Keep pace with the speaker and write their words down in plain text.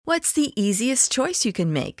What's the easiest choice you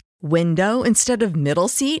can make? Window instead of middle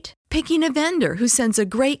seat? Picking a vendor who sends a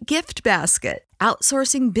great gift basket?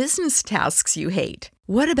 Outsourcing business tasks you hate?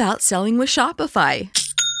 What about selling with Shopify?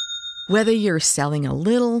 Whether you're selling a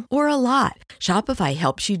little or a lot, Shopify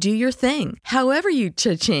helps you do your thing, however you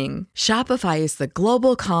cha-ching. Shopify is the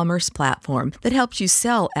global commerce platform that helps you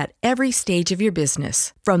sell at every stage of your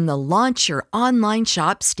business. From the launch your online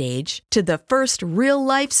shop stage to the first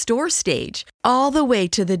real-life store stage, all the way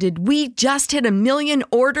to the did we just hit a million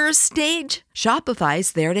orders stage.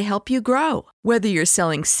 Shopify's there to help you grow. Whether you're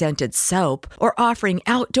selling scented soap or offering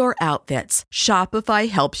outdoor outfits, Shopify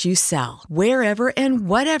helps you sell. Wherever and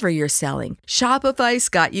whatever you're selling, Shopify's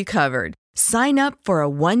got you covered. Sign up for a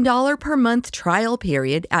 $1 per month trial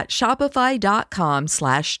period at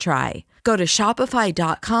shopify.com/try. Go to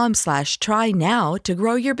shopify.com/try now to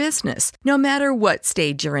grow your business, no matter what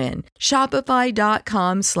stage you're in.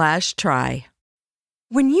 Shopify.com/try.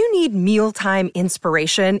 When you need mealtime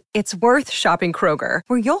inspiration, it's worth shopping Kroger,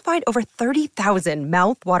 where you'll find over 30,000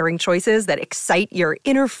 mouth-watering choices that excite your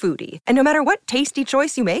inner foodie. And no matter what tasty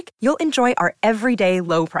choice you make, you'll enjoy our everyday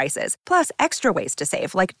low prices, plus extra ways to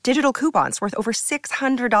save, like digital coupons worth over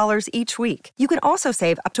 $600 each week. You can also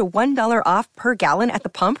save up to $1 off per gallon at the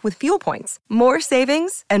pump with fuel points. More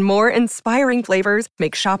savings and more inspiring flavors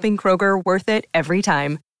make shopping Kroger worth it every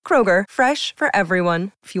time. Kroger, fresh for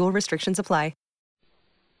everyone. Fuel restrictions apply.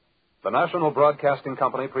 The National Broadcasting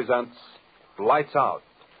Company presents Lights Out,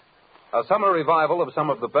 a summer revival of some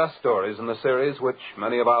of the best stories in the series which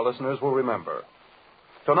many of our listeners will remember.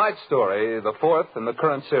 Tonight's story, the fourth in the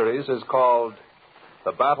current series, is called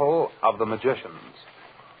The Battle of the Magicians.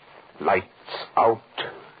 Lights out,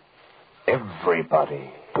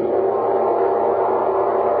 everybody.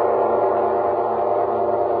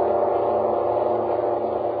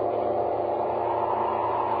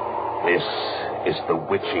 This is the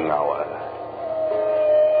witching hour.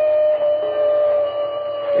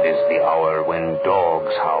 It is the hour when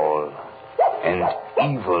dogs howl and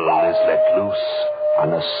evil is let loose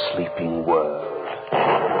on a sleeping world.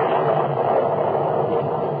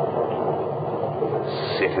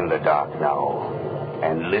 Sit in the dark now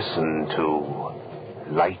and listen to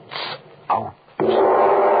Lights Out.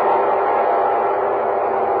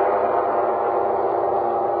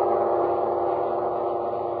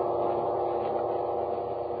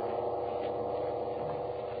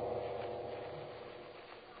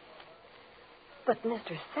 But,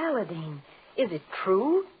 Mr. Saladin, is it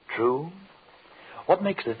true? True? What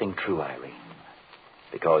makes the thing true, Irene?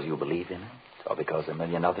 Because you believe in it? Or because a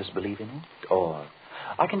million others believe in it? Or,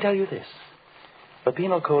 I can tell you this. The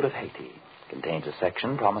Penal Code of Haiti contains a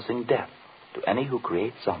section promising death to any who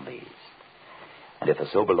create zombies. And if the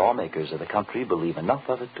sober lawmakers of the country believe enough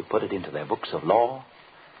of it to put it into their books of law,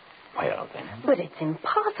 well, then... But it's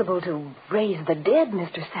impossible to raise the dead,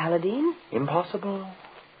 Mr. Saladin. Impossible?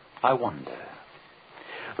 I wonder.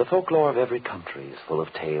 The folklore of every country is full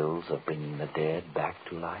of tales of bringing the dead back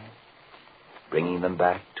to life, bringing them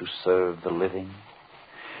back to serve the living.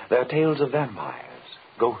 There are tales of vampires,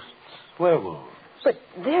 ghosts, werewolves. But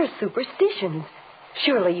they're superstitions.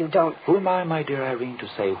 Surely you don't... Who am I, my dear Irene, to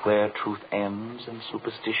say where truth ends and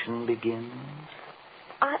superstition begins?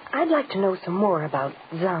 I'd like to know some more about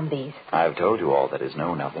zombies. I've told you all that is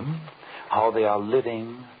known of them. How they are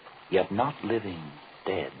living, yet not living,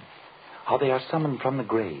 dead. How they are summoned from the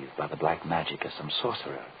grave by the black magic of some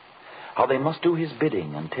sorcerer. How they must do his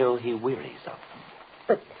bidding until he wearies of them.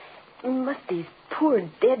 But must these poor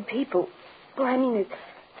dead people... Well, I mean,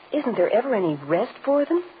 isn't there ever any rest for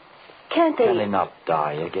them? Can't they... Can they not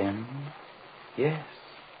die again? Yes,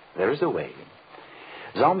 there is a way.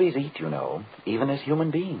 Zombies eat, you know, even as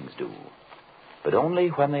human beings do. But only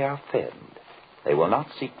when they are fed. They will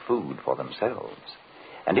not seek food for themselves.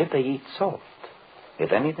 And if they eat salt,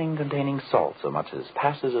 if anything containing salt so much as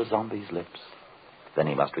passes a zombie's lips, then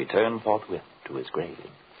he must return forthwith to his grave.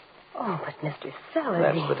 Oh, but Mr. Saladin...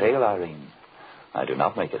 That's the tale, Irene. I do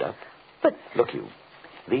not make it up. But... Look you,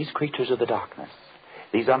 these creatures of the darkness,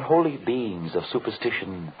 these unholy beings of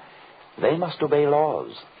superstition, they must obey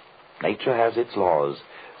laws. Nature has its laws,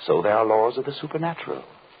 so there are laws of the supernatural.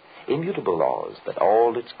 Immutable laws that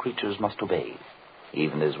all its creatures must obey,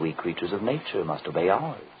 even as we creatures of nature must obey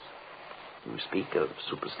ours. You speak of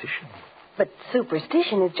superstition. But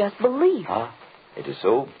superstition is just belief. Ah, it is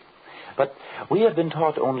so. But we have been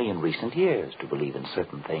taught only in recent years to believe in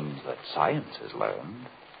certain things that science has learned.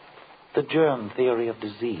 The germ theory of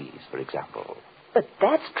disease, for example. But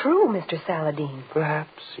that's true, Mr. Saladin.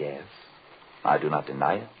 Perhaps, yes. I do not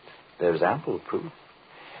deny it. There's ample proof.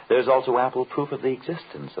 There's also ample proof of the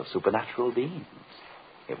existence of supernatural beings.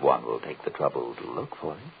 if one will take the trouble to look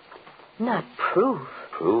for it. Not proof.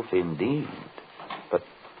 Proof indeed. But,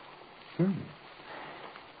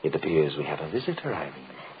 it appears we have a visitor,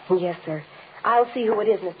 Irene. Yes, sir. I'll see who it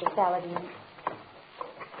is, Mr. Saladin.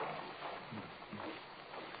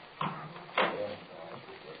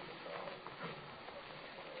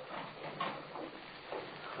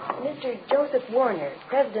 Mr. Joseph Warner,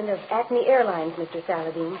 president of Acme Airlines, Mr.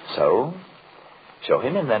 Saladin. So? Show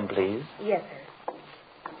him in then, please. Yes, sir.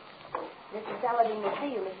 Mr. Saladin will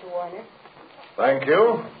see you, Mr. Warner. Thank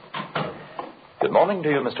you. Good morning to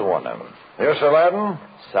you, Mr. Warner. You're Saladin?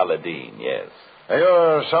 Saladin, yes.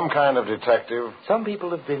 You're some kind of detective. Some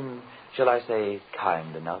people have been, shall I say,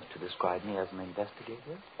 kind enough to describe me as an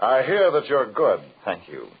investigator. I hear that you're good. Thank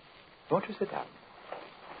you. Won't you sit down?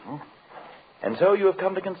 And so you have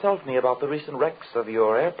come to consult me about the recent wrecks of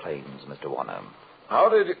your airplanes, Mr. Warner. How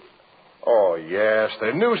did you... Oh, yes,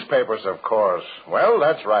 the newspapers, of course. Well,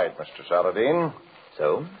 that's right, Mr. Saladin.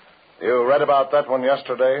 So? You read about that one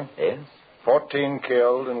yesterday? Yes. 14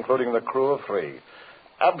 killed, including the crew of 3.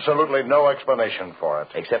 Absolutely no explanation for it.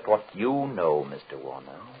 Except what you know, Mr.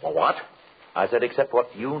 Warner. What? I said except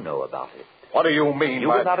what you know about it. What do you mean You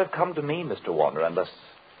by... would not have come to me, Mr. Warner, unless...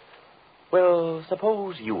 Well,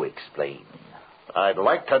 suppose you explain. I'd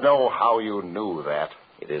like to know how you knew that.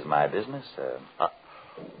 It is my business, sir.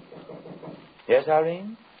 Yes,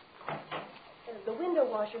 Irene? The window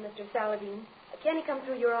washer, Mr. Saladin. Can he come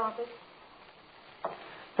through your office?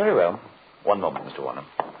 Very well. One moment, Mr. Warner.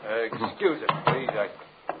 Excuse us, please.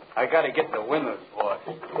 I got to get the windows washed.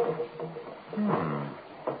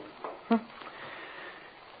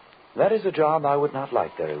 That is a job I would not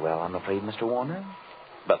like very well, I'm afraid, Mr. Warner.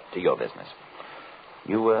 But to your business.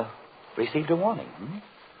 You, received a warning,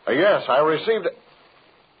 Yes, I received it.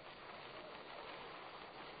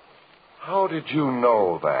 How did you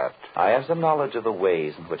know that? I have some knowledge of the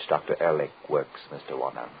ways in which Dr. Ehrlich works, Mr.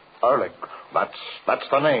 Warner. Ehrlich. That's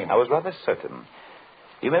the name. I was rather certain.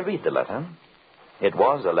 You may read the letter. It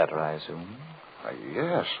was a letter, I assume.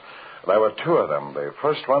 Yes. There were 2 of them. The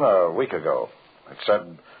first one a week ago. It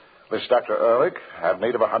said this Dr. Ehrlich had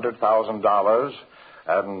need of $100,000,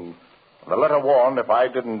 and the letter warned if I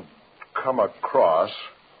didn't come across,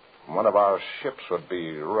 one of our ships would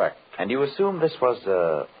be wrecked. And you assume this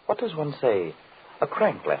was, what does one say, a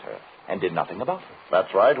crank letter, and did nothing about it.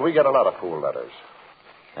 That's right. We get a lot of fool letters.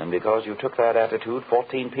 And because you took that attitude,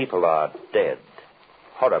 14 people are dead.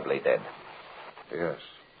 Horribly dead. Yes.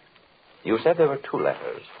 You said there were 2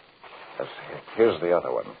 letters. Yes. Here's the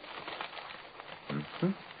other one.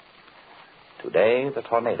 Today, the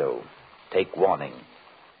tornado. Take warning.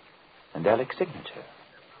 And Erlich's signature.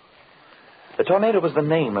 The tornado was the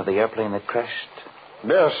name of the airplane that crashed.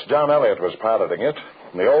 Yes, John Elliott was piloting it.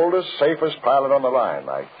 The oldest, safest pilot on the line.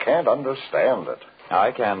 I can't understand it.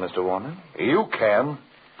 I can, Mr. Warner. You can.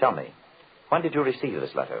 Tell me, when did you receive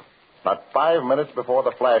this letter? Not 5 minutes before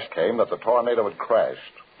the flash came that the tornado had crashed.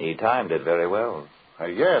 He timed it very well.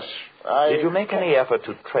 Yes, Did you make any effort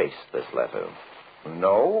to trace this letter?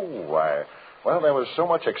 No. Well, there was so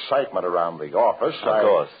much excitement around the office. Of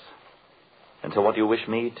course. And so what do you wish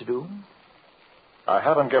me to do? I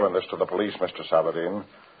haven't given this to the police, Mr. Saladin.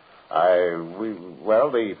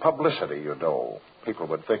 The publicity, you know. People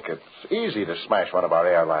would think it's easy to smash one of our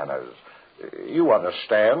airliners. You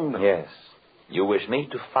understand? Yes. You wish me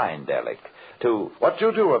to find Ehrlich, to... What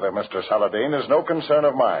you do with him, Mr. Saladin, is no concern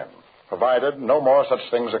of mine, provided no more such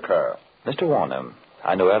things occur. Mr. Warner,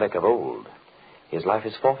 I know Ehrlich of old. His life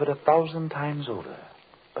is forfeit 1,000 times over.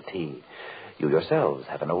 But you yourselves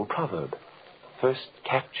have an old proverb. First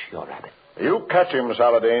catch your rabbit. You catch him,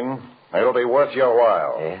 Saladin. It'll be worth your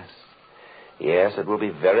while. Yes. Yes, it will be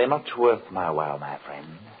very much worth my while, my friend.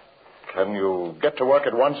 Can you get to work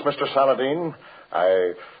at once, Mr. Saladin?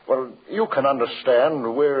 You can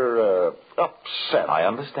understand we're upset. I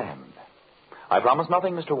understand. I promise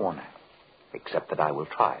nothing, Mr. Warner, except that I will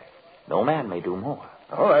try. No man may do more.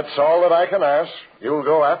 Oh, that's all that I can ask. You'll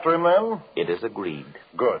go after him, then? It is agreed.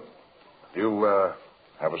 Good. You,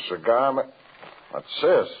 have a cigar? What's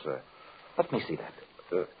this? Let me see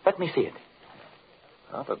that. Let me see it.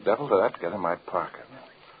 How the devil did that get in my pocket?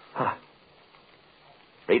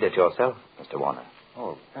 Read it yourself, Mr. Warner.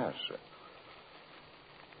 Oh, yes.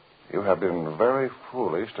 You have been very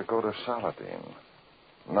foolish to go to Saladin.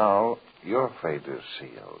 Now your fate is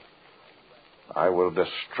sealed. I will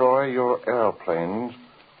destroy your airplanes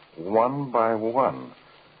one by one.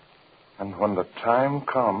 And when the time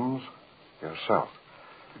comes, yourself.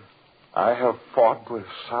 I have fought with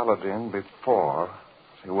Saladin before,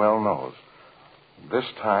 as he well knows. This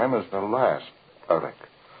time is the last, Ehrlich.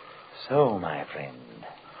 So, my friend,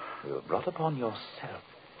 you have brought upon yourself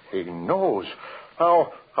He knows.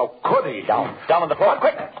 How could he? Down on the floor,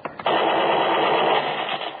 quick!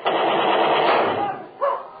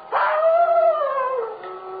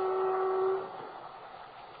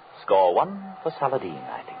 Score 1 for Saladin,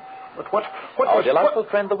 I think. But what Our was... delightful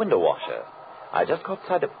friend, the window washer. I just caught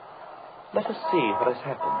sight of... Let us see what has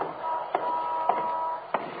happened.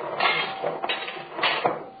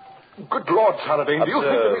 Good Lord, Saladin, do you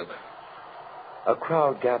think... Observe. A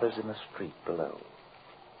crowd gathers in the street below.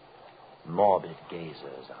 Morbid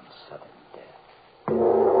gazers on sudden death.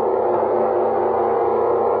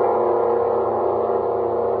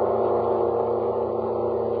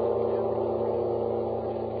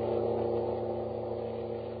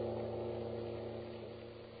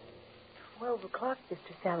 O'clock,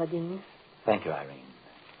 Mr. Saladin. Thank you, Irene.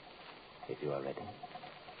 If you are ready.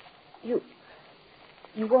 You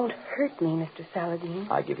won't hurt me, Mr. Saladin.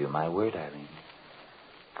 I give you my word, Irene.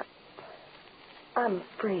 I'm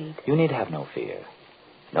afraid. You need have no fear.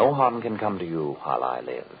 No harm can come to you while I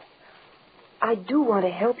live. I do want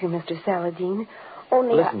to help you, Mr. Saladin.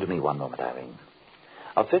 Only Listen to me one moment, Irene.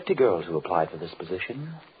 Of 50 girls who applied for this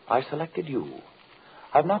position, I selected you.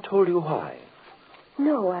 I've not told you why.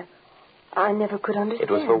 No, I never could understand.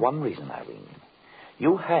 It was for one reason, Irene.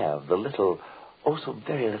 You have the little, oh so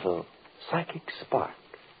very little, psychic spark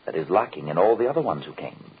that is lacking in all the other ones who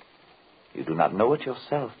came. You do not know it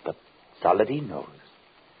yourself, but Saladin knows.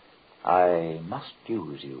 I must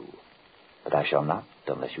use you, but I shall not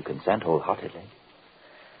unless you consent wholeheartedly.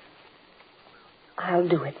 I'll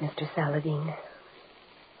do it, Mr. Saladin.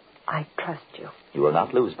 I trust you. You will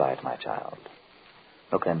not lose by it, my child.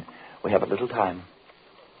 Look, then, we have a little time.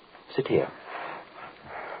 Sit here.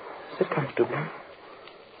 Sit comfortably.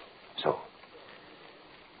 So,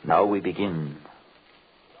 now we begin.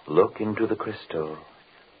 Look into the crystal.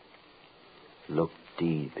 Look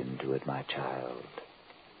deep into it, my child.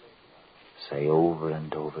 Say over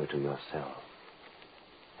and over to yourself,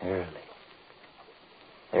 early,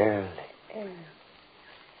 early, Early,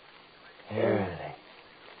 early.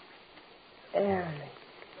 early,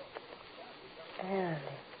 early.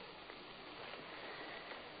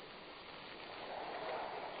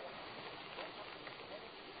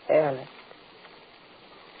 Ehrlich.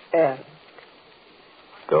 Ehrlich.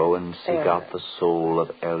 Go and seek Ehrlich. out the soul of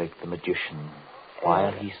Ehrlich the magician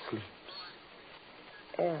while he sleeps.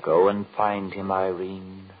 Ehrlich. Go and find him,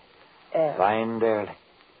 Irene. Ehrlich. Find Ehrlich.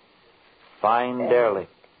 Find Ehrlich.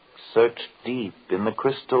 Search deep in the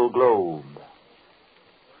crystal globe.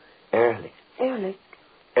 Ehrlich. Ehrlich.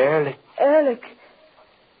 Ehrlich. Ehrlich.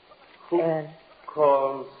 Who Ehrlich.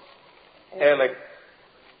 calls Ehrlich?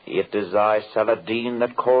 It is I, Saladin,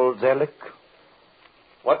 that calls Ehrlich.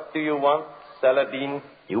 What do you want, Saladin?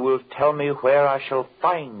 You will tell me where I shall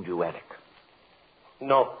find you, Ehrlich.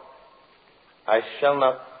 No. I shall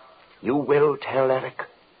not. You will tell Ehrlich.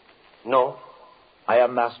 No. I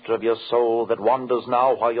am master of your soul that wanders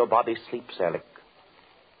now while your body sleeps, Ehrlich.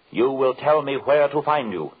 You will tell me where to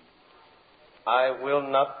find you. I will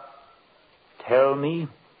not. Tell me.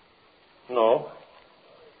 No.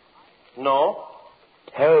 No.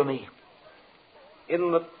 Tell me.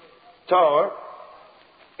 In the tower.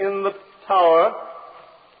 In the tower.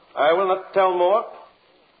 I will not tell more.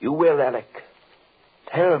 You will, Ehrlich.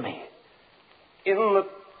 Tell me. In the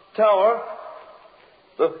tower.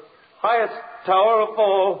 The highest tower of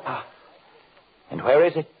all. Ah. And where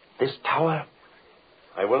is it, this tower?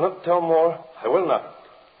 I will not tell more. I will not.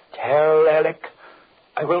 Tell, Ehrlich.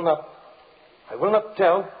 I will not. I will not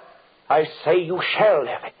tell. I say you shall,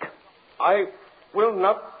 Ehrlich. I will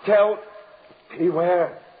not tell.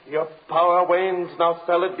 Beware. Your power wanes now,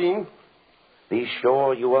 Saladin. Be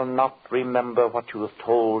sure you will not remember what you have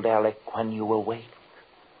told Ehrlich when you awake.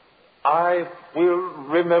 I will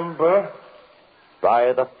remember.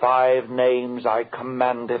 By the 5 names I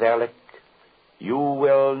commanded, Ehrlich, you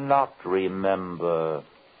will not remember.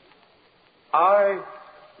 I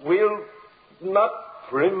will not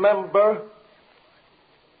remember.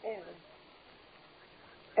 Ehrlich.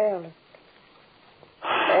 Ehrlich.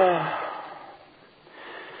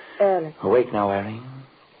 Ehrlich. Awake now, Irene.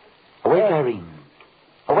 Awake, Irene.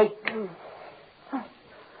 Awake.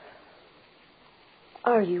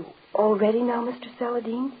 Are you all ready now, Mr.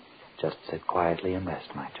 Saladin? Just sit quietly and rest,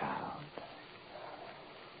 my child.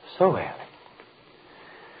 So, Ehrlich,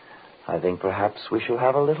 I think perhaps we shall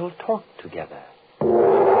have a little talk together.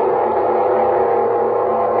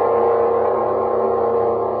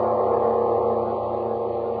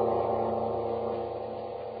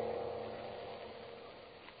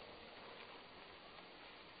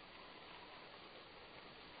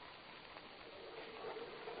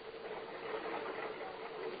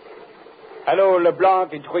 Hello,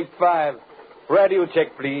 LeBlanc in trip 5. Radio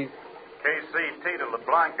check, please. KCT to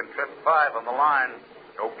LeBlanc and trip 5 on the line.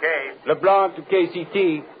 Okay. LeBlanc to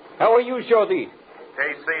KCT. How are you, Shorty?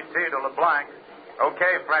 KCT to LeBlanc.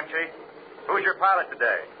 Okay, Frenchie. Who's your pilot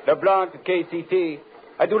today? LeBlanc to KCT.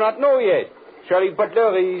 I do not know yet. Charlie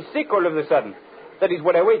Butler is sick all of a sudden. That is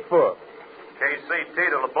what I wait for. KCT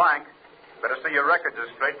to LeBlanc. Better see your records are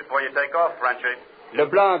straight before you take off, Frenchie.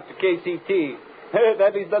 LeBlanc to KCT.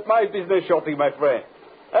 That is not my business, Shorty, my friend.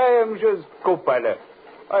 I am just co-pilot.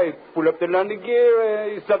 I pull up the landing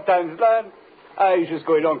gear, sometimes land. I just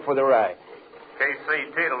go along for the ride.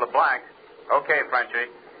 KCT to LeBlanc. Okay,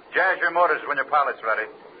 Frenchie. Jazz your motors when your pilot's ready.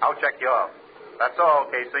 I'll check you off. That's all,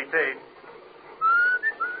 KCT.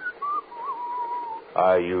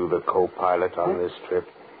 Are you the co-pilot on this trip?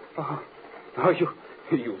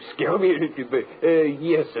 You scare me a little bit.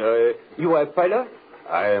 Yes, sir. You are pilot?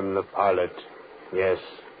 I am the pilot. Yes.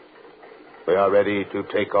 We are ready to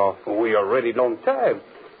take off. We are ready long time.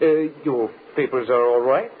 Your papers are all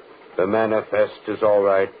right? The manifest is all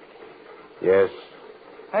right. Yes.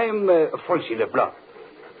 I am Francis Leblanc.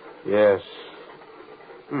 Yes.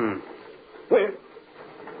 Well...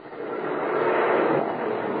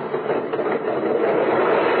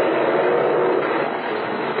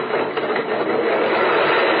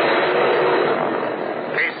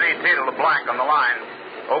 KCT to LeBlanc on the line.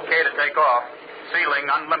 Okay to take off. Ceiling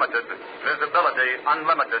unlimited. Visibility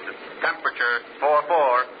unlimited. Temperature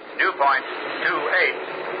 44. Dew point 28.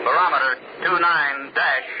 Barometer 29-90.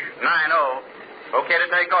 Okay to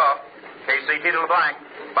take off. KCT to LeBlanc.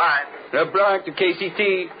 Bye. LeBlanc to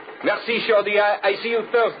KCT. Merci, Shorty. I see you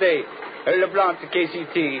Thursday. LeBlanc to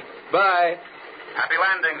KCT. Bye. Happy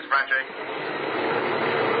landings, Frenchie.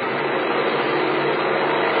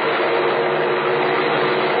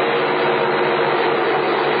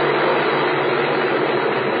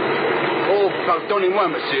 Pardonnez-moi,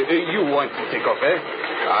 monsieur. You want to take off, eh?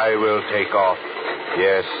 I will take off.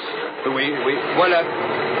 Yes. Oui, voilà.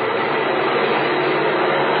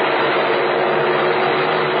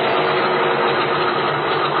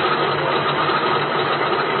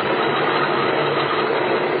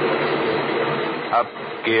 Up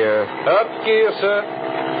gear. Up gear, sir.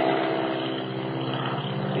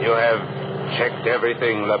 You have checked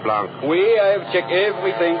everything, LeBlanc. Oui, I have checked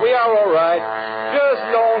everything. We are all right. Just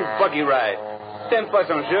long buggy ride. 10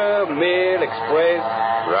 passengers, mail, express.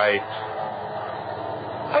 Right.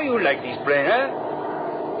 How you like this plane, eh?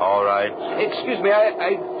 All right. Excuse me,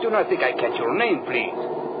 I do not think I catch your name, please.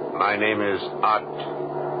 My name is Ott.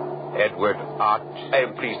 Edward Ott. I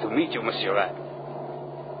am pleased to meet you, Monsieur Ott.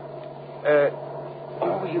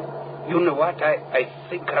 You know what? I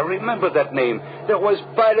think I remember that name. There was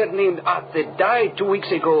a pilot named Ott that died 2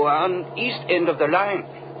 weeks ago on east end of the line.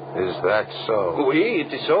 Is that so? Oui,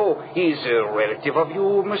 it is so. He is a relative of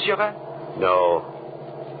you, Monsieur Ott? No,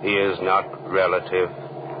 he is not relative.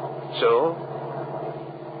 So?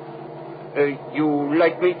 You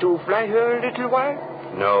like me to fly her a little while?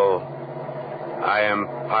 No. I am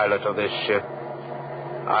pilot of this ship.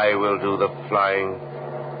 I will do the flying.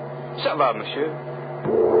 Ça va, monsieur.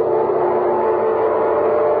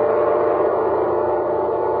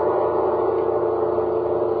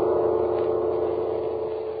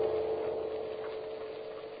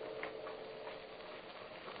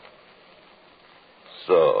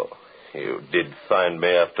 So, you did find me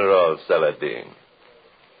after all, Saladin.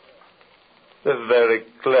 The very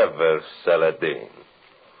clever Saladin.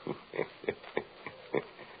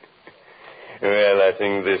 Well, I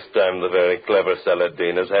think this time the very clever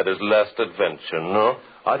Saladin has had his last adventure, no?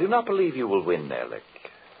 I do not believe you will win, Ehrlich.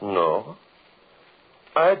 No.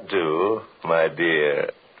 I do, my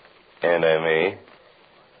dear enemy.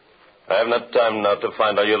 I have not time now to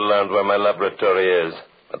find how you learned where my laboratory is.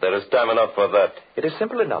 But there is time enough for that. It is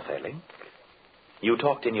simple enough, Ehrlich. You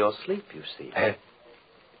talked in your sleep, you see.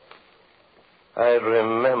 I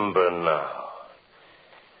remember now.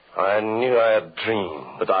 I knew I had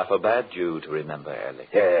dreamed. But I forbade you to remember, Ehrlich.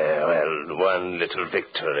 Yeah, well, one little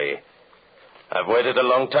victory. I've waited a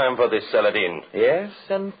long time for this, Saladin. Yes,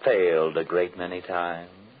 and failed a great many times.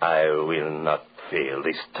 I will not fail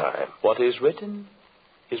this time. What is written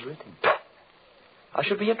is written. I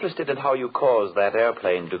should be interested in how you caused that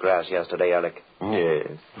airplane to crash yesterday, Ehrlich.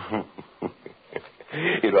 Yes.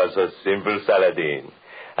 It was so simple, Saladin.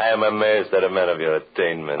 I am amazed at a man of your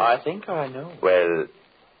attainment. I think I know. Well,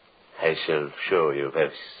 I shall show you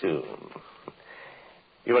very soon.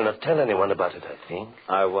 You will not tell anyone about it, I think.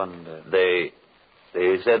 I wonder. They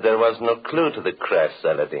said there was no clue to the crash,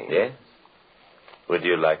 Saladin. Yes. Would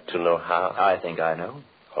you like to know how? I think I know.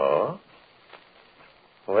 Oh?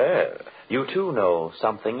 Well... You, too, know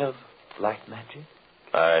something of Black magic?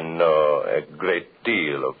 I know a great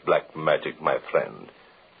deal of black magic, my friend.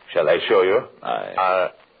 Shall I show you?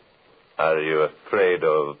 Are you afraid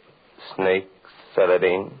of snakes,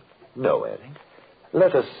 Saladin? No, Eric.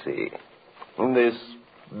 Let us see. This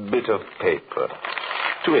bit of paper.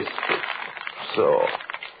 Twist it. So.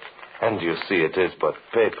 And you see it is but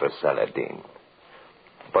paper, Saladin.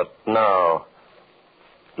 But now,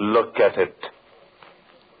 look at it.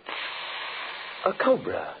 A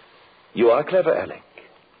cobra. You are clever, Alec.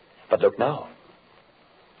 But look now.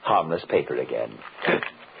 Harmless paper again.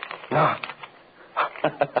 No.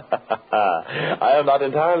 I am not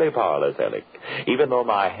entirely powerless, Alec, even though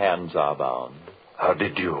my hands are bound. How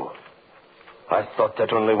did you? I thought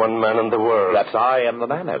that only one man in the world. Perhaps I am the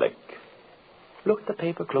man, Alec. Look at the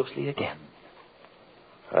paper closely again.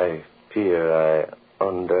 I fear I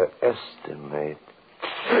underestimate.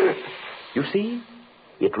 You see?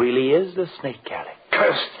 It really is the snake, Alec.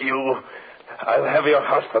 Curse you! I'll have your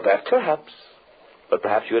heart for that. Perhaps. But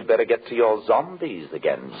perhaps you had better get to your zombies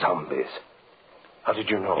again. Zombies? How did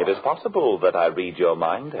you know? It is possible that I read your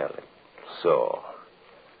mind, Alec. So.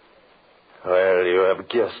 Well, you have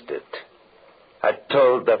guessed it. I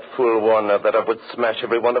told that fool Warner that I would smash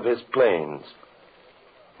every one of his planes.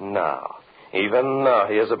 Now, even now,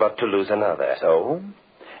 he is about to lose another. So?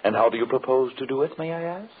 And how do you propose to do it, may I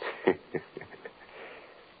ask?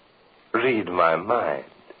 Read my mind,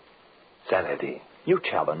 Saladin. You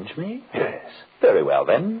challenge me? Yes. Very well,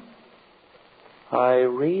 then. I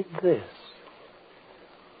read this.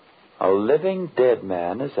 A living dead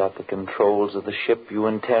man is at the controls of the ship you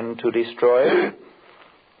intend to destroy.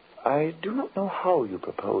 I do not know how you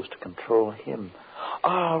propose to control him.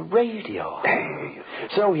 Radio.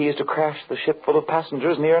 So he is to crash the ship full of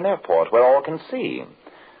passengers near an airport where all can see.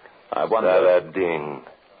 I wonder... Saladin,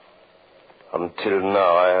 until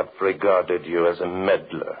now I have regarded you as a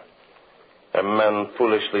meddler. A man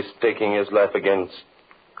foolishly staking his life against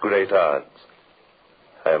great odds.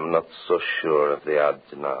 I am not so sure of the odds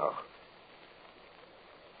now.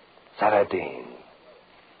 Saladin,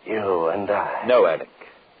 you and I... No, Alec.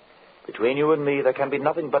 Between you and me, there can be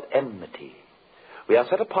nothing but enmity. We are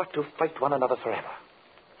set apart to fight one another forever.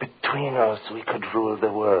 Between us, we could rule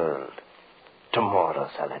the world. Tomorrow,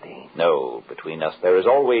 Saladin. No, between us, there is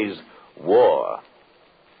always war.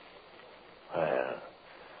 Well,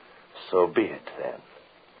 so be it, then.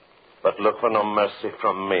 But look for no mercy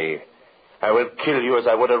from me. I will kill you as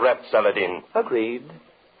I would a rat, Saladin. Agreed,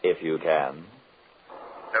 if you can.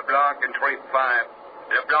 LeBlanc and Trade 5.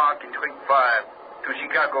 LeBlanc and Trade 5. To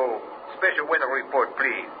Chicago. Special weather report,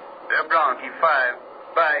 please. LeBlanc,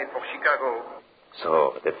 E5. Bye for Chicago.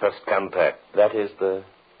 So, the first contact. That is the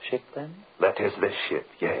ship, then? That is the ship,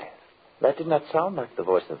 yes. That did not sound like the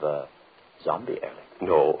voice of a zombie, Alec.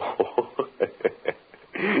 No.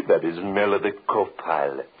 That is Miller, the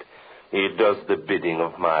co-pilot. He does the bidding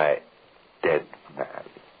of my dead man.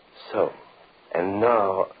 So, and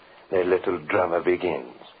now the little drama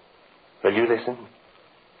begins. Will you listen?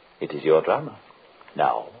 It is your drama.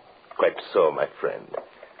 Now. Quite so, my friend.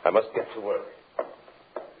 I must get to work.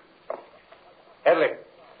 Ehrlich,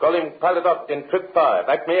 calling pilot up in trip 5,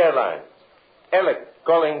 Acme Airlines. Ehrlich,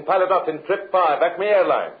 calling pilot up in trip 5, Acme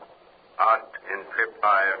Airlines. Out in trip 5.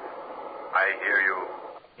 I hear you.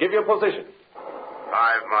 Give your position. 5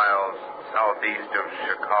 miles southeast of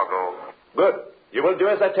Chicago. Good. You will do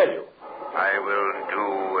as I tell you. I will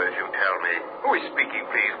do as you tell me. Who is speaking,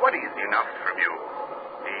 please? What is enough from you?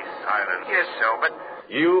 Be silent. Yes, sir, but...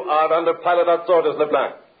 You are under pilot orders,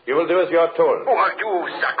 LeBlanc. You will do as you are told. Oh, are you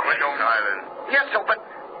sacred? Silent. Yes, sir, but...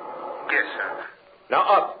 Yes, sir. Now,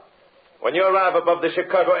 up. When you arrive above the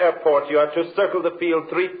Chicago airport, you are to circle the field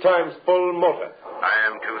 3 times full motor. I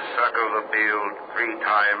am to circle the field 3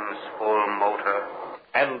 times full motor.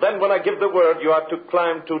 And then when I give the word, you are to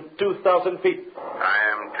climb to 2,000 feet. I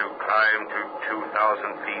am to climb to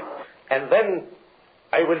 2,000 feet. And then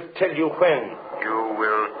I will tell you when. You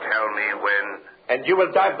will tell me when. And you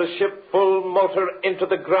will dive the ship full motor into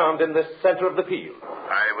the ground in the center of the field.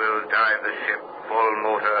 I will dive the ship full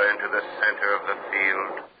motor into the center of the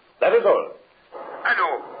field. That is all.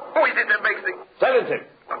 Hello. Who is it that makes the... Silence him.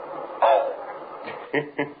 Oh.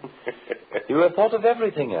 You have thought of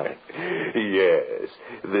everything, Eric. Yes.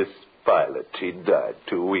 This pilot, he died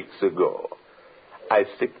 2 weeks ago. I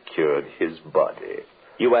secured his body.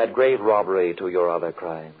 You add grave robbery to your other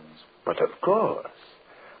crimes. But of course.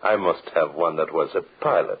 I must have one that was a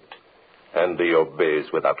pilot. And he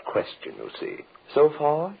obeys without question, you see. So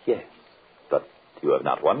far, yes. But you have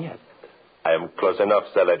not won yet. I am close enough,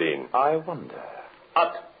 Saladin. I wonder.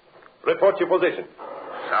 Ut. Report your position.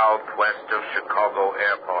 Southwest of Chicago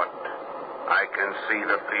Airport. I can see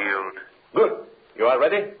the field. Good. You are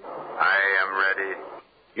ready? I am ready.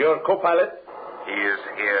 Your co-pilot? He is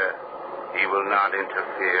here. He will not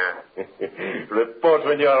interfere. Report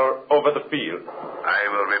when you're over the field. I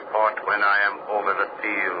will report when I am over the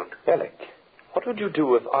field. Alec, what would you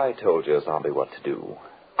do if I told your zombie what to do?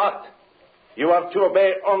 Ott, you are to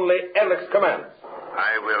obey only Alec's commands.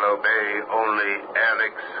 I will obey only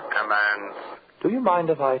Alec's commands. Do you mind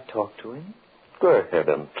if I talk to him? Go ahead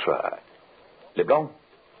and try. Leblanc?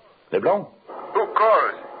 Leblanc? Who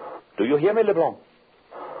calls? Do you hear me, Leblanc?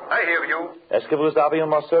 I hear you. Est-ce que vous avez un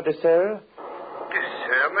morceau de serre? De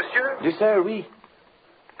serre, monsieur? Du serre, oui.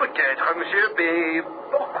 Peut-être, monsieur, mais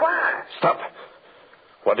pourquoi? Stop.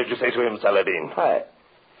 What did you say to him, Saladin?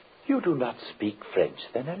 You do not speak French,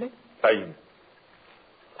 then, Alec?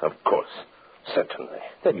 Of course. Certainly.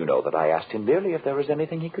 Then you know that I asked him merely if there was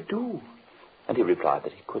anything he could do. And he replied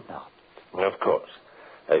that he could not. Of course.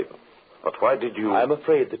 But why did you... I'm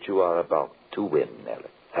afraid that you are about to win,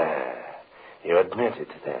 Alec. You admit it,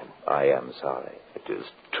 then? I am sorry. It is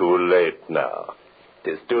too late now.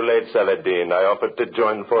 It is too late, Saladin. I offered to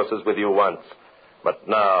join forces with you once. But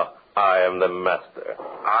now I am the master.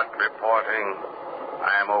 Ott reporting.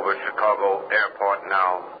 I am over Chicago Airport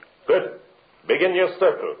now. Good. Begin your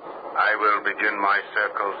circle. I will begin my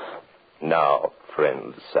circles. Now,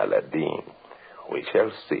 friend Saladin, we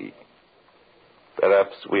shall see.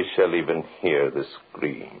 Perhaps we shall even hear the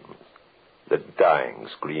screams. The dying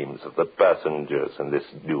screams of the passengers in this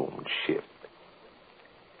doomed ship.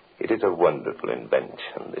 It is a wonderful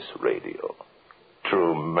invention, this radio.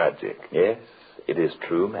 True magic. Yes, it is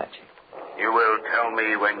true magic. You will tell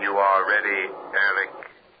me when you are ready, Alec.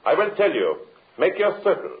 I will tell you. Make your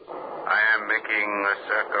circles. I am making a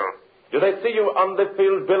circle. Do they see you on the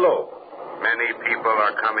field below? Many people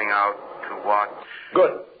are coming out to watch.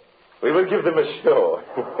 Good. We will give them a show.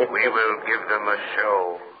 We will give them a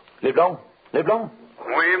show. Leblanc. Leblanc.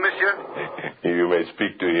 Oui, monsieur? You may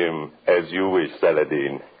speak to him as you wish,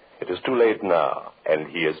 Saladin. It is too late now, and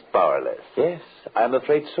he is powerless. Yes, I am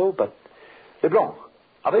afraid so, but... Leblanc,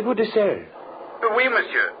 avez-vous des selles? Oui,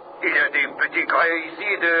 monsieur. Il y a des petits grains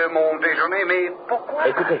ici de mon déjeuner, mais pourquoi?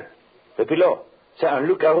 Écoutez, le pilote, c'est un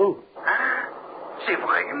loup-garou. Hein? C'est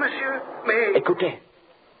vrai, monsieur, mais... Écoutez,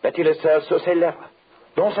 mettez-le sur ses lèvres,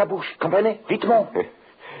 dans sa bouche, comprenez? Vitement.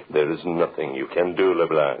 There is nothing you can do,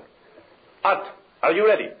 Leblanc. Ott, are you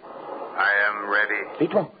ready? I am ready.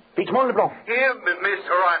 Vitement, Vitement, Leblanc. Here,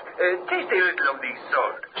 Mr. Ott, taste a little of the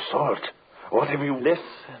salt. Salt? What have you...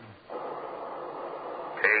 Listen.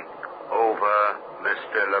 Take over,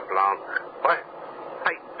 Mr. LeBlanc. What?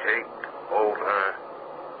 I take over.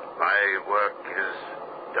 My work is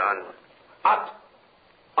done.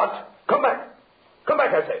 Ott, come back. Come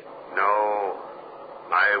back, I say. No,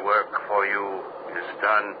 my work for you is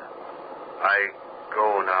done. I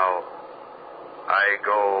go now. I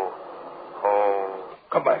go home.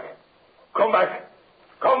 Come back. Come back.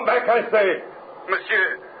 Come back, I say.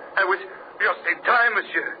 Monsieur, I was just in time,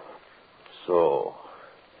 monsieur. So,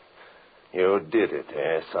 you did it,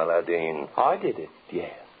 eh, Saladin? I did it,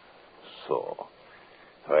 yes. So,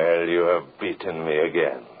 well, you have beaten me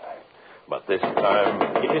again. But this time...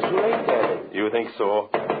 It is too late, Alec. You think so?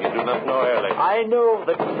 You do not know Alec. I know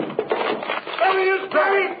that... There he is,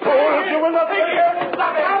 Barry! Fool, you will not take it!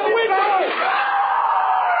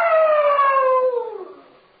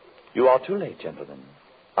 You are too late, gentlemen.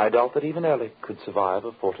 I doubt that even Alec could survive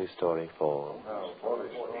a 40-story fall.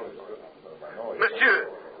 Monsieur!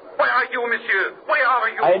 Where are you, monsieur? Where are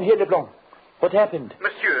you? I am here, Leblanc. What happened?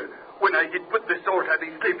 Monsieur, when I did put the salt on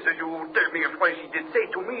his lips, as you tell me in French, he did say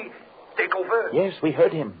to me, take over. Yes, we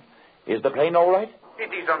heard him. Is the plane all right?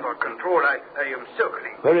 It is under control. I am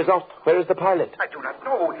circling. Where is Ott? Where is the pilot? I do not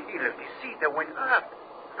know. He left his seat and went up.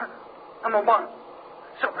 A moment.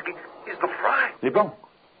 Somebody is not right. Leblanc,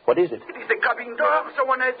 what is it? It is the cabin door.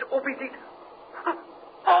 Someone has opened it.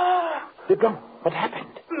 Ah! Leblanc, what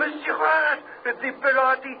happened? Monsieur Hart, the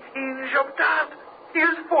pilot, he jumped out. He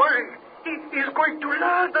is falling. He is going to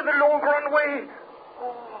land on the long runway.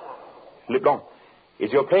 Oh. Leblanc,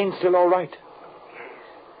 is your plane still all right? Yes.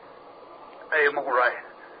 I am all right.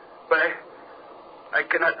 But I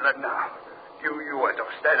cannot land now. You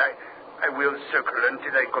understand. I will circle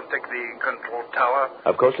until I contact the control tower.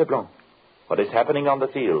 Of course, Leblanc. What is happening on the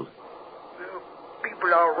field?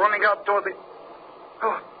 People are running out toward the...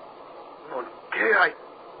 Oh, mon Dieu, I...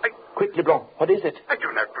 Quick, Leblanc, what is it? I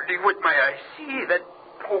do not believe what my eyes see. That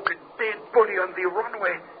broken dead body on the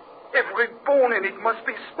runway. Every bone in it must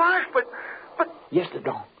be smashed, but... Yes,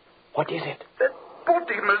 Leblanc. What is it? That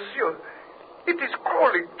body, monsieur. It is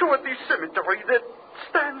crawling toward the cemetery that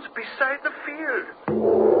stands beside the field.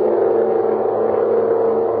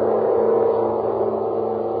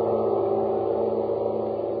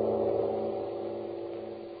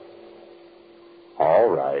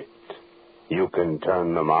 You can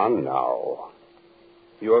turn them on now.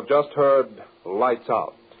 You have just heard Lights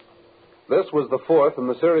Out. This was the fourth in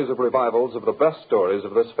the series of revivals of the best stories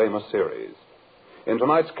of this famous series. In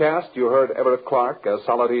tonight's cast, you heard Everett Clark as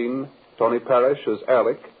Saladin, Tony Parrish as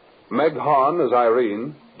Ehrlich, Meg Hahn as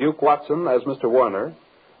Irene, Duke Watson as Mr. Warner,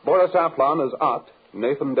 Boris Aplon as Ott,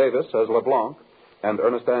 Nathan Davis as LeBlanc, and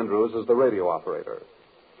Ernest Andrews as the radio operator.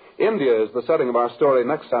 India is the setting of our story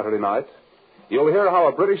next Saturday night. You'll hear how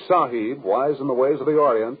a British Sahib, wise in the ways of the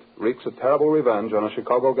Orient, wreaks a terrible revenge on a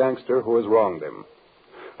Chicago gangster who has wronged him.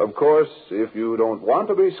 Of course, if you don't want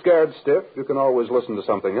to be scared stiff, you can always listen to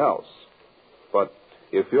something else. But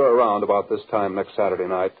if you're around about this time next Saturday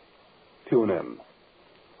night, tune in.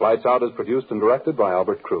 Lights Out is produced and directed by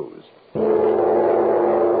Albert Cruz.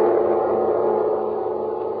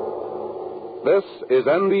 This is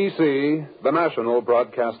NBC, the national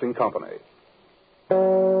broadcasting company.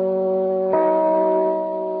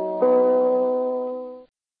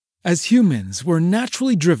 As humans, we're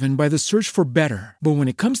naturally driven by the search for better. But when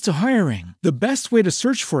it comes to hiring, the best way to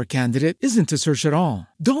search for a candidate isn't to search at all.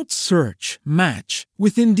 Don't search, match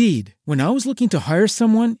with Indeed. When I was looking to hire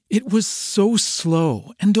someone, it was so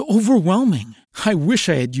slow and overwhelming. I wish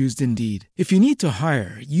I had used Indeed. If you need to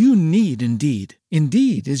hire, you need Indeed.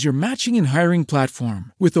 Indeed is your matching and hiring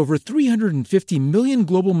platform with over 350 million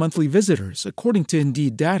global monthly visitors, according to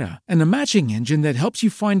Indeed data, and a matching engine that helps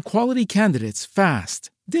you find quality candidates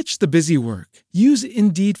fast. Ditch the busy work. Use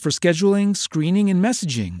Indeed for scheduling, screening, and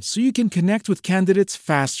messaging so you can connect with candidates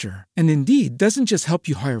faster. And Indeed doesn't just help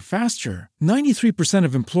you hire faster. 93%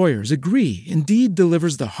 of employers agree Indeed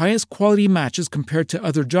delivers the highest quality matches compared to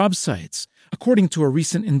other job sites, according to a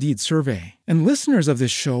recent Indeed survey. And listeners of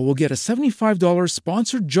this show will get a $75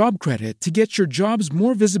 sponsored job credit to get your jobs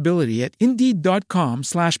more visibility at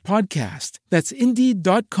Indeed.com/podcast. That's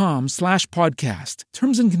Indeed.com/podcast.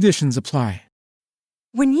 Terms and conditions apply.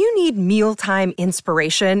 When you need mealtime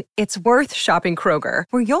inspiration, it's worth shopping Kroger,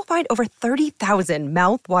 where you'll find over 30,000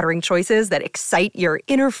 mouth-watering choices that excite your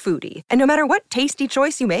inner foodie. And no matter what tasty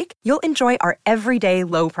choice you make, you'll enjoy our everyday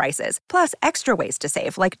low prices, plus extra ways to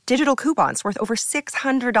save, like digital coupons worth over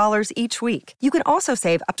 $600 each week. You can also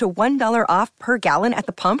save up to $1 off per gallon at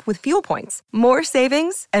the pump with fuel points. More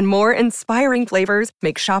savings and more inspiring flavors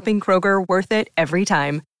make shopping Kroger worth it every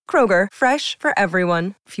time. Kroger, fresh for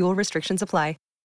everyone. Fuel restrictions apply.